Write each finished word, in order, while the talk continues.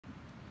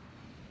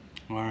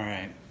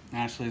Alright,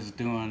 Ashley's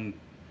doing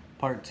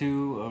part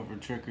 2 of her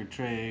Trick or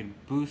Trade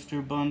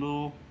booster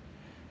bundle.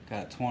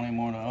 Got 20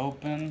 more to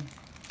open.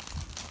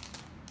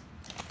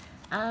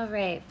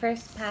 Alright,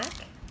 first pack.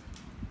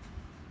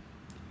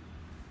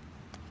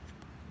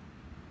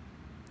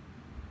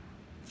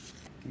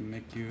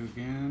 Make you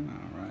again,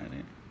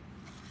 alrighty.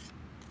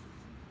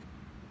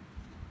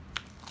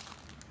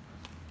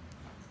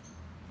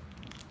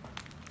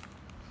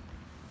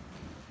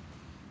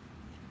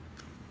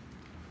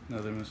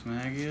 Another Miss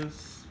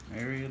Magius,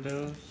 Area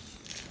Dose,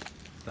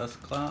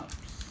 Dust Clops.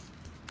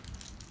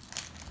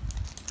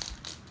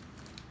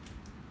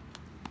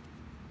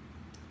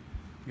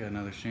 Got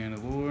another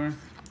Chandelure,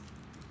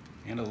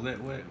 and a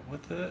Litwit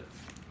with it,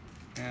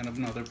 and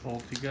another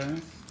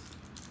Poltergeist.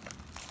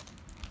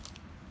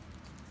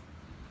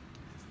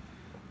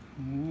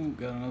 Ooh,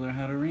 got another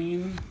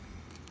Hatterene,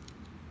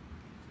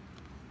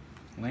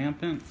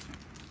 Lampent,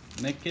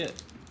 Nickit.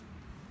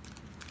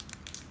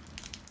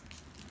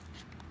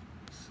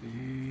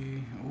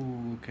 See,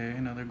 ooh, okay,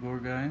 another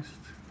Gorgeist,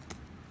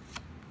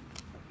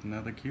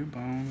 another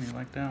Cubone, you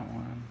like that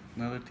one,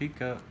 another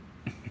Teacup.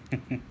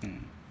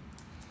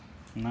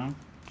 No?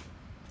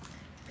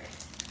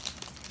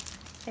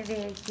 A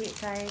very cute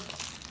card.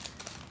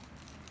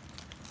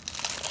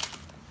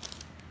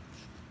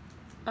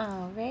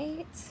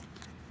 Alright.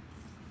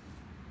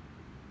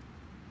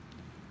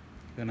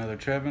 Got another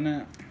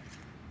Trevenant,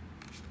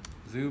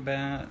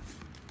 Zubat,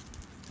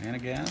 and a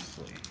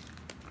Ghastly.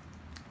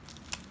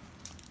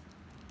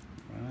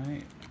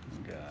 Right,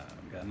 we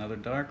got another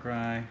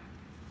Darkrai,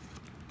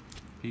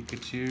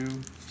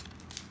 Pikachu,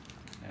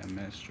 and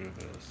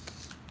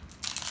Mischievous.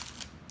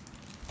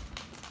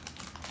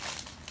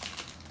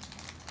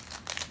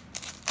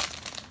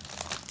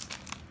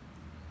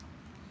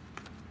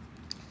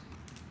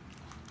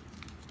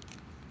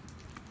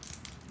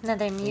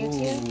 Another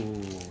Mewtwo.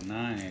 Ooh,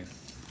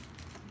 nice.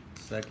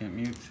 Second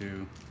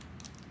Mewtwo.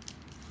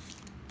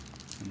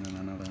 And then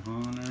another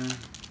Haunter.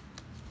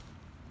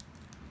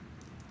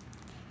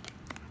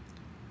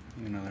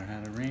 Another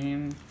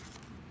Hatterene.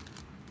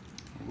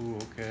 Ooh,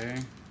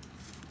 okay.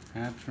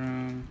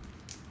 Hatchroom.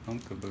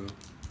 Pumpkaboo.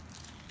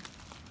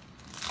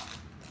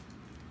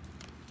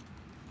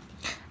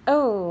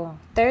 Oh,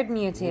 third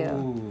Mewtwo.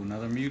 Ooh,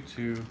 another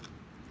Mewtwo.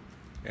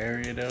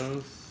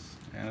 Ariados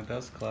and a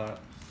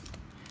Dusclops.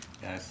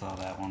 Yeah, I saw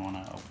that one when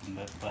I opened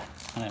it, but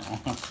I didn't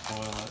want to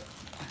spoil it.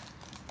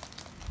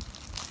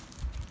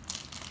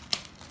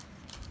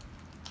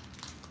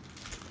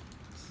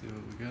 Let's see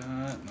what we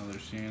got. Another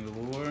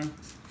Chandelure,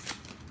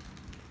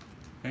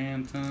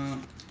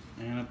 Phantom,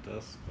 and a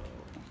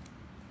Duskull.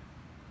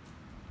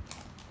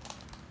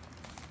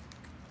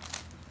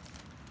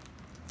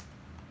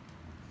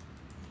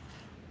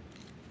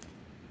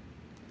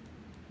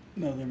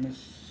 Another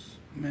Miss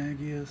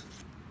Magius,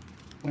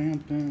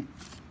 Lampent,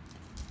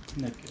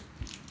 Nickit.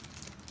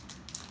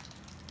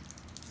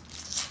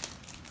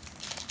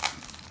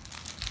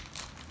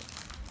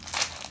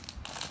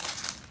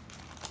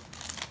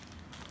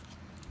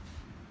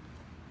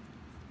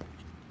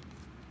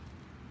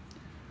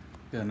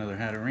 Got another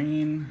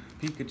Hatterene,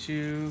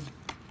 Pikachu,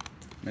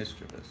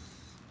 Mischievous.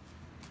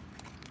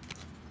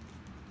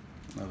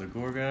 Another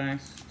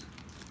Gorgeist,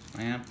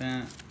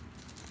 Lampent,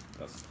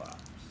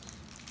 Dusclops.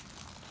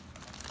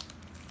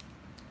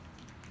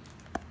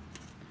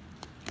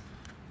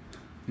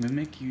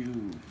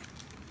 Mimikyu,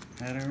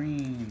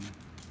 Hatterene,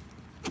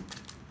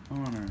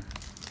 Honor.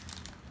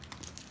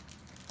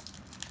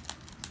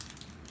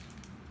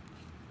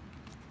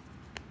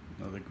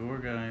 Another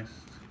Gorgeist,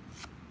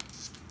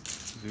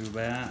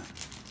 Zubat,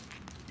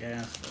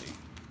 Ghastly.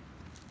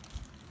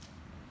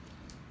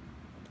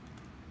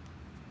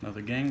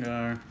 Another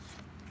Gengar,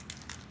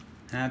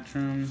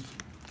 Hatchroom,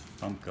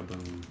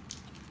 Pumpkaboo.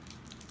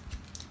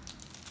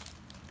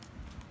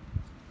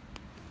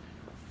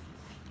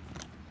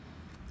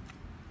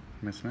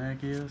 Miss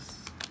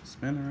Magius,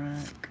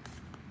 Spinarak,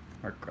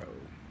 Murkrow.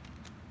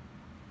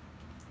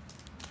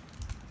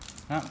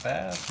 Not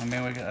bad. I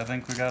mean, I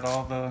think we got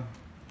all the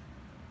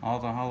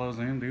holos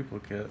and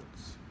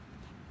duplicates.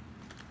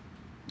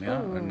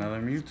 Yeah, Ooh.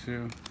 Another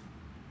Mewtwo.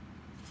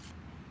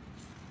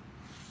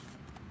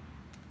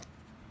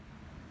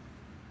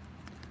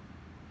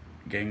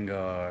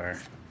 Gengar.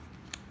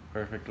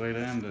 Perfect way to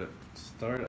end it. Start